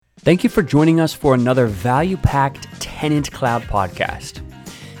Thank you for joining us for another value-packed Tenant Cloud podcast.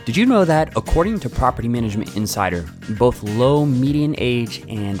 Did you know that according to Property Management Insider, both low median age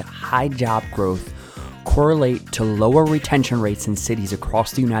and high job growth correlate to lower retention rates in cities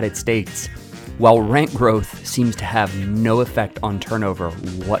across the United States, while rent growth seems to have no effect on turnover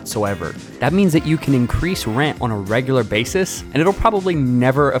whatsoever? That means that you can increase rent on a regular basis, and it'll probably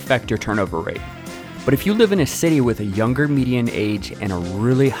never affect your turnover rate. But if you live in a city with a younger median age and a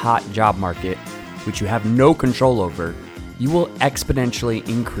really hot job market, which you have no control over, you will exponentially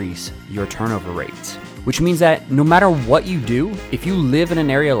increase your turnover rates. Which means that no matter what you do, if you live in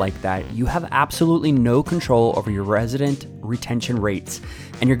an area like that, you have absolutely no control over your resident retention rates,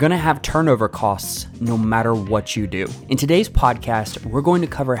 and you're going to have turnover costs no matter what you do. In today's podcast, we're going to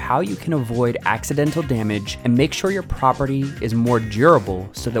cover how you can avoid accidental damage and make sure your property is more durable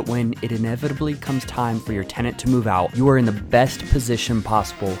so that when it inevitably comes time for your tenant to move out, you are in the best position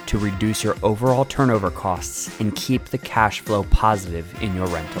possible to reduce your overall turnover costs and keep the cash flow positive in your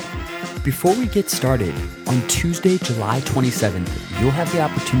rental. Before we get started, on Tuesday, July 27th, you'll have the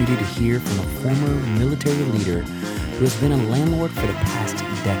opportunity to hear from a former military leader who has been a landlord for the past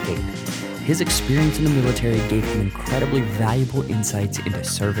decade. His experience in the military gave him incredibly valuable insights into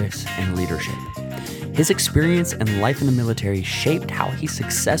service and leadership. His experience and life in the military shaped how he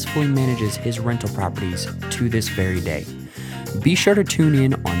successfully manages his rental properties to this very day. Be sure to tune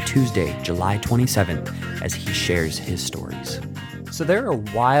in on Tuesday, July 27th, as he shares his stories. So there are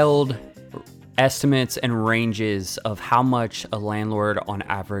wild estimates and ranges of how much a landlord on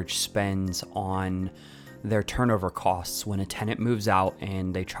average spends on their turnover costs when a tenant moves out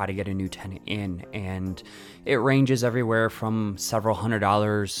and they try to get a new tenant in. And it ranges everywhere from several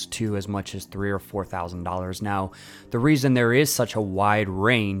 $100s to as much as $3,000 or $4,000. Now, the reason there is such a wide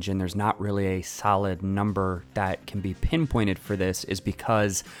range and there's not really a solid number that can be pinpointed for this is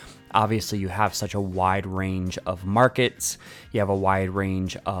because obviously you have such a wide range of markets. You have a wide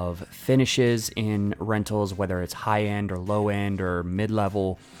range of finishes in rentals, whether it's high end or low end or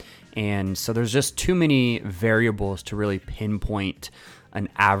mid-level. And so there's just too many variables to really pinpoint an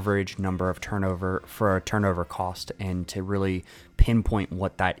average number of turnover for a turnover cost and to really pinpoint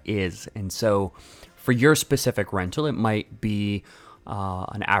what that is. And so for your specific rental, it might be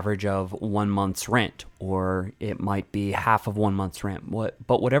an average of 1 month's rent, or it might be half of 1 month's rent.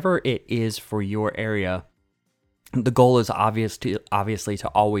 But whatever it is for your area, the goal is obviously to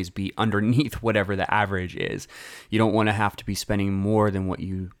always be underneath whatever the average is. You don't want to have to be spending more than what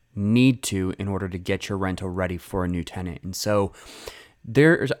you need to in order to get your rental ready for a new tenant. And so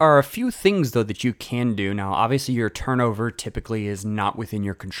there are a few things though that you can do. Now, obviously your turnover typically is not within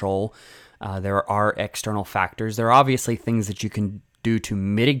your control. There are external factors. There are obviously things that you can do to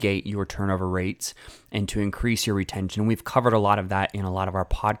mitigate your turnover rates and to increase your retention. We've covered a lot of that in a lot of our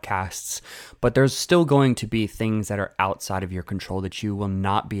podcasts, but there's still going to be things that are outside of your control that you will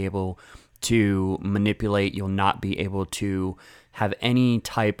not be able to manipulate. You'll not be able to have any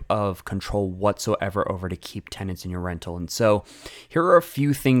type of control whatsoever over to keep tenants in your rental. And so here are a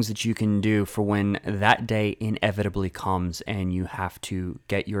few things that you can do for when that day inevitably comes and you have to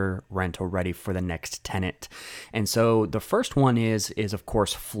get your rental ready for the next tenant. And so the first one is of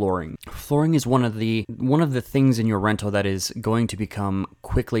course flooring. Flooring is one of the things in your rental that is going to become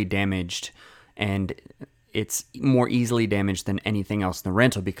quickly damaged, and it's more easily damaged than anything else in the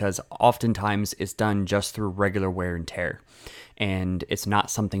rental because oftentimes it's done just through regular wear and tear. And it's not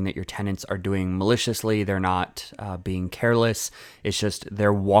something that your tenants are doing maliciously. They're not being careless. It's just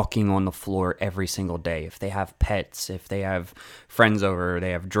they're walking on the floor every single day. If they have pets, if they have friends over, they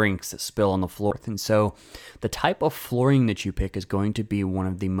have drinks that spill on the floor. And so the type of flooring that you pick is going to be one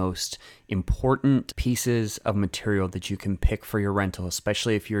of the most important pieces of material that you can pick for your rental,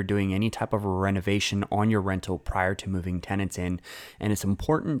 especially if you're doing any type of renovation on your rental prior to moving tenants in. And it's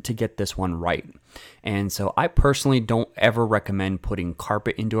important to get this one right. And so I personally don't ever recommend putting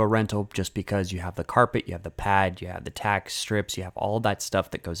carpet into a rental just because you have the carpet, you have the pad, you have the tack strips, you have all that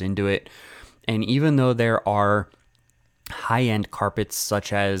stuff that goes into it. And even though there are high-end carpets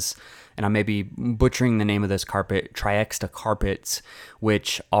such as, and I may be butchering the name of this carpet, Triexta carpets,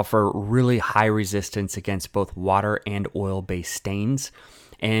 which offer really high resistance against both water and oil-based stains.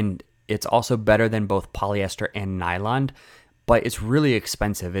 And it's also better than both polyester and nylon, but it's really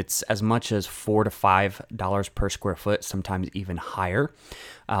expensive. It's as much as $4 to $5 per square foot, sometimes even higher.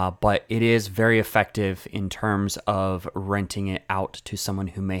 But it is very effective in terms of renting it out to someone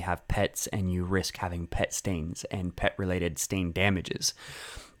who may have pets and you risk having pet stains and pet-related stain damages.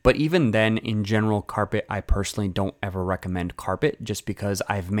 But even then, in general, carpet, I personally don't ever recommend carpet just because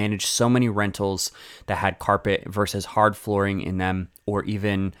I've managed so many rentals that had carpet versus hard flooring in them, or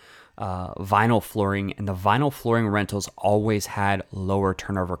even vinyl flooring. And the vinyl flooring rentals always had lower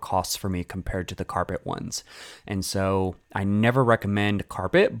turnover costs for me compared to the carpet ones. And so I never recommend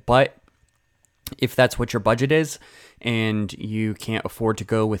carpet, but if that's what your budget is and you can't afford to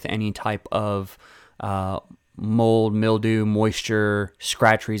go with any type of mold, mildew, moisture,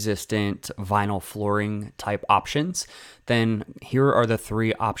 scratch resistant vinyl flooring type options, then here are the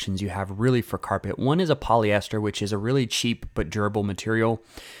three options you have really for carpet. One is a polyester, which is a really cheap but durable material.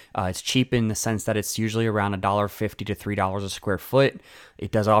 It's cheap in the sense that it's usually around $1.50 to $3 a square foot.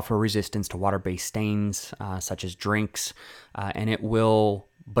 It does offer resistance to water-based stains such as drinks, and it will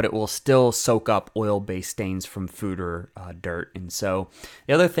still soak up oil-based stains from food or dirt. And so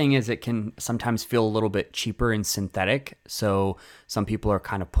the other thing is it can sometimes feel a little bit cheaper in synthetic. So some people are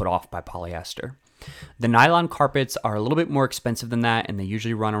kind of put off by polyester. The nylon carpets are a little bit more expensive than that, and they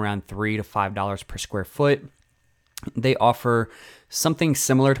usually run around $3 to $5 per square foot. They offer something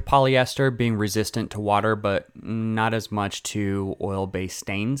similar to polyester, being resistant to water, but not as much to oil-based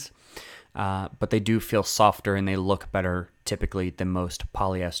stains. But they do feel softer and they look better typically than most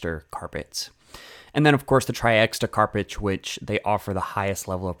polyester carpets. And then, of course, the Triexta carpets, which they offer the highest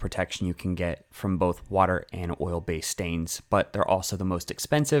level of protection you can get from both water and oil-based stains, but they're also the most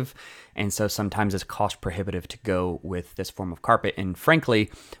expensive, and so sometimes it's cost prohibitive to go with this form of carpet. And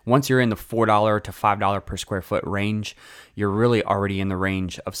frankly, once you're in the $4 to $5 per square foot range, you're really already in the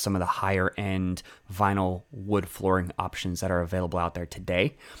range of some of the higher-end vinyl wood flooring options that are available out there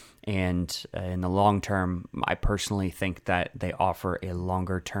today. And in the long term, I personally think that they offer a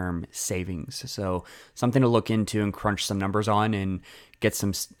longer term savings. So something to look into and crunch some numbers on and get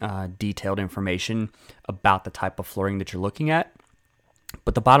some detailed information about the type of flooring that you're looking at.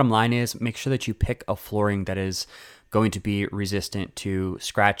 But the bottom line is make sure that you pick a flooring that is going to be resistant to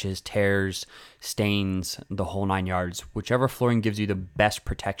scratches, tears, stains, the whole 9 yards. Whichever flooring gives you the best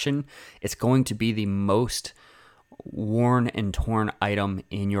protection, it's going to be the most worn and torn item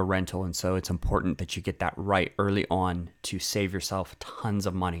in your rental, and so it's important that you get that right early on to save yourself tons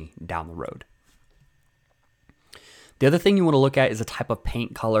of money down the road. The other thing you want to look at is the type of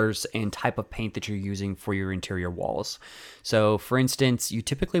paint colors and type of paint that you're using for your interior walls. So for instance, you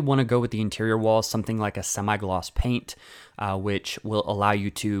typically want to go with the interior walls, something like a semi-gloss paint, which will allow you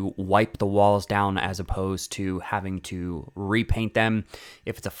to wipe the walls down as opposed to having to repaint them.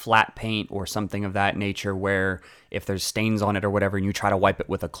 If it's a flat paint or something of that nature where if there's stains on it or whatever and you try to wipe it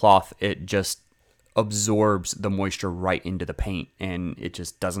with a cloth, it just absorbs the moisture right into the paint and it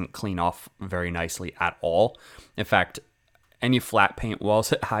just doesn't clean off very nicely at all. In fact, any flat paint walls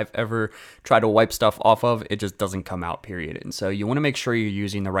that I've ever tried to wipe stuff off of, it just doesn't come out, period. And so you want to make sure you're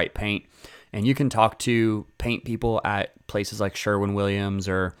using the right paint. And you can talk to paint people at places like Sherwin-Williams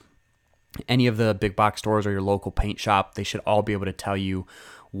or any of the big box stores or your local paint shop. They should all be able to tell you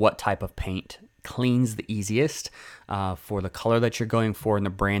what type of paint cleans the easiest for the color that you're going for and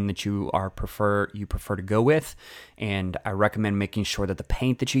the brand that you prefer to go with. And I recommend making sure that the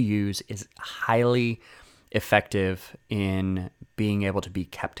paint that you use is highly effective in being able to be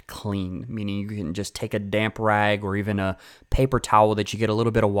kept clean, meaning you can just take a damp rag or even a paper towel that you get a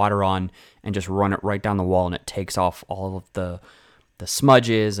little bit of water on and just run it right down the wall, and it takes off all of the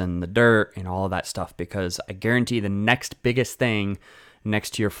smudges and the dirt and all of that stuff, because I guarantee the next biggest thing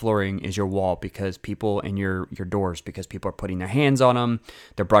next to your flooring is your wall, because people and your doors, because people are putting their hands on them,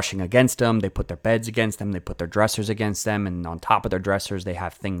 they're brushing against them, they put their beds against them, they put their dressers against them, and on top of their dressers they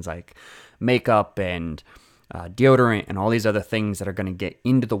have things like makeup and deodorant and all these other things that are going to get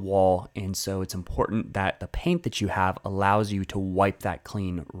into the wall. And so it's important that the paint that you have allows you to wipe that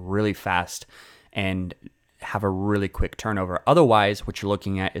clean really fast and have a really quick turnover. Otherwise, what you're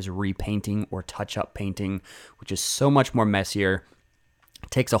looking at is repainting or touch-up painting, which is so much more messier. It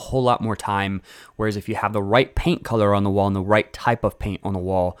takes a whole lot more time, whereas if you have the right paint color on the wall and the right type of paint on the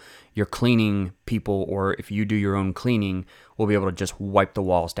wall, your cleaning people, or if you do your own cleaning, will be able to just wipe the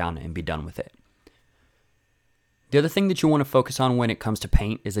walls down and be done with it. The other thing that you want to focus on when it comes to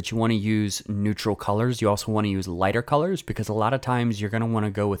paint is that you want to use neutral colors. You also want to use lighter colors, because a lot of times you're going to want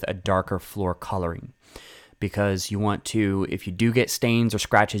to go with a darker floor coloring, because you want to, if you do get stains or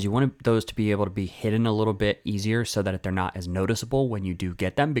scratches, you want those to be able to be hidden a little bit easier so that they're not as noticeable when you do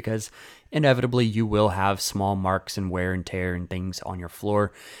get them, because inevitably you will have small marks and wear and tear and things on your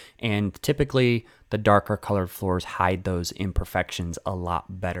floor. And typically the darker colored floors hide those imperfections a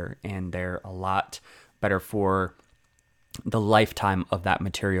lot better, and they're a lot better for the lifetime of that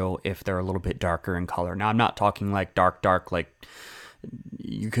material if they're a little bit darker in color. Now, I'm not talking like dark, like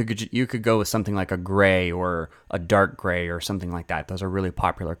you could go with something like a gray or a dark gray or something like that. Those are really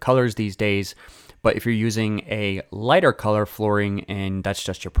popular colors these days. But if you're using a lighter color flooring and that's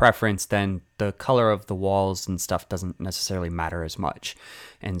just your preference, then the color of the walls and stuff doesn't necessarily matter as much.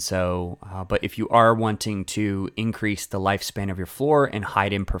 And so, but if you are wanting to increase the lifespan of your floor and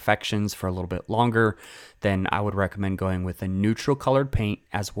hide imperfections for a little bit longer, then I would recommend going with a neutral colored paint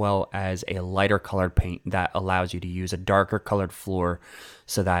as well as a lighter colored paint that allows you to use a darker colored floor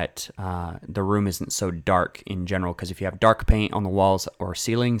so that the room isn't so dark in general. Because if you have dark paint on the walls or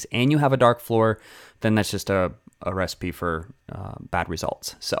ceilings and you have a dark floor, then that's just a recipe for bad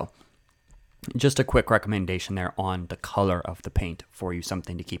results. So just a quick recommendation there on the color of the paint for you,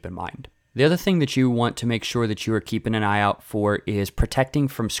 something to keep in mind. The other thing that you want to make sure that you are keeping an eye out for is protecting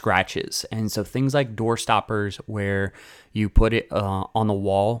from scratches. And so things like door stoppers, where you put it on the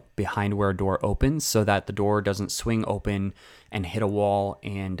wall behind where a door opens so that the door doesn't swing open and hit a wall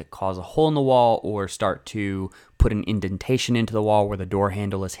and cause a hole in the wall, or start to put an indentation into the wall where the door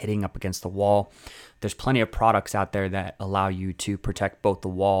handle is hitting up against the wall. There's plenty of products out there that allow you to protect both the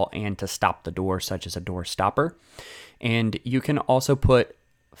wall and to stop the door, such as a door stopper. And you can also put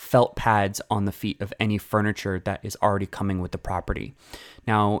felt pads on the feet of any furniture that is already coming with the property.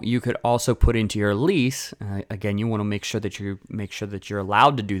 Now, you could also put into your lease, again, you want to make sure that you're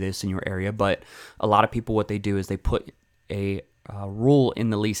allowed to do this in your area, but a lot of people, what they do is they put a rule in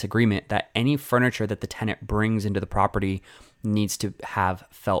the lease agreement that any furniture that the tenant brings into the property needs to have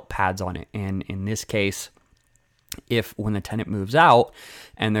felt pads on it. And in this case, if when the tenant moves out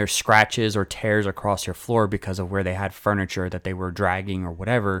and there's scratches or tears across your floor because of where they had furniture that they were dragging or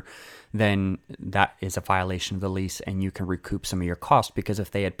whatever, then that is a violation of the lease and you can recoup some of your costs, because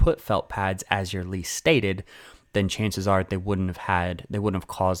if they had put felt pads as your lease stated, then chances are they wouldn't have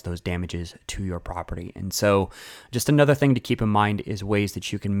caused those damages to your property. And so just another thing to keep in mind is ways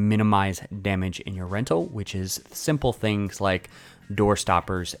that you can minimize damage in your rental, which is simple things like door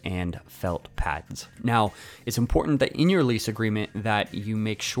stoppers and felt pads. Now, it's important that in your lease agreement that you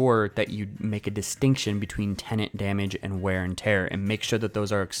make sure that you make a distinction between tenant damage and wear and tear, and make sure that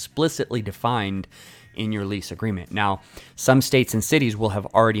those are explicitly defined in your lease agreement. Now, some states and cities will have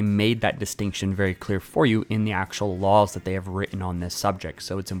already made that distinction very clear for you in the actual laws that they have written on this subject.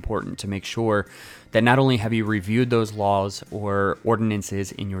 So it's important to make sure that not only have you reviewed those laws or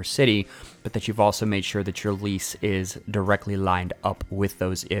ordinances in your city, but that you've also made sure that your lease is directly lined up with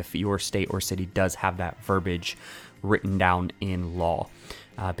those if your state or city does have that verbiage written down in law.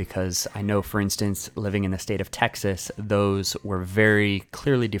 Because I know, for instance, living in the state of Texas, those were very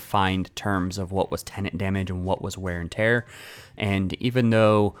clearly defined terms of what was tenant damage and what was wear and tear. And even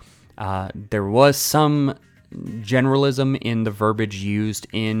though there was some generalism in the verbiage used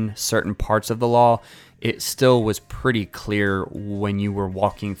in certain parts of the law, it still was pretty clear when you were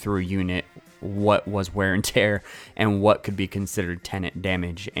walking through a unit what was wear and tear and what could be considered tenant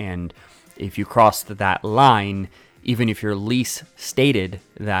damage. And if you crossed that line, even if your lease stated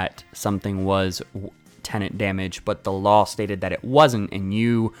that something was tenant damage, but the law stated that it wasn't, and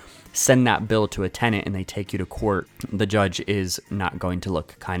you send that bill to a tenant and they take you to court, the judge is not going to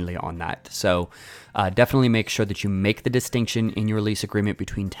look kindly on that. So definitely make sure that you make the distinction in your lease agreement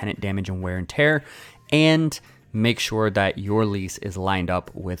between tenant damage and wear and tear, and make sure that your lease is lined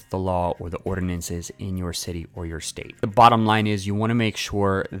up with the law or the ordinances in your city or your state. The bottom line is you want to make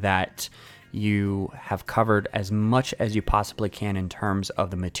sure that you have covered as much as you possibly can in terms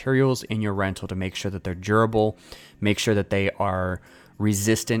of the materials in your rental to make sure that they're durable, make sure that they are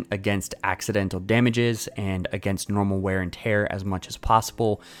resistant against accidental damages and against normal wear and tear as much as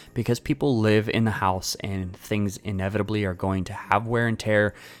possible, because people live in the house and things inevitably are going to have wear and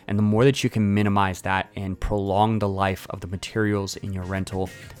tear. And the more that you can minimize that and prolong the life of the materials in your rental,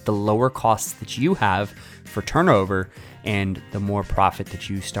 the lower costs that you have for turnover and the more profit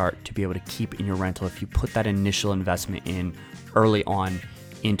that you start to be able to keep in your rental if you put that initial investment in early on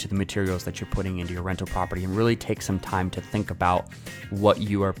into the materials that you're putting into your rental property, and really take some time to think about what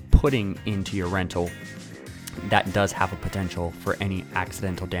you are putting into your rental that does have a potential for any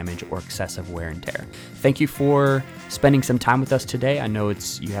accidental damage or excessive wear and tear. Thank you for spending some time with us today. I know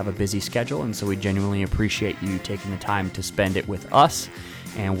you have a busy schedule, and so we genuinely appreciate you taking the time to spend it with us,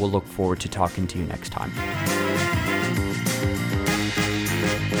 and we'll look forward to talking to you next time.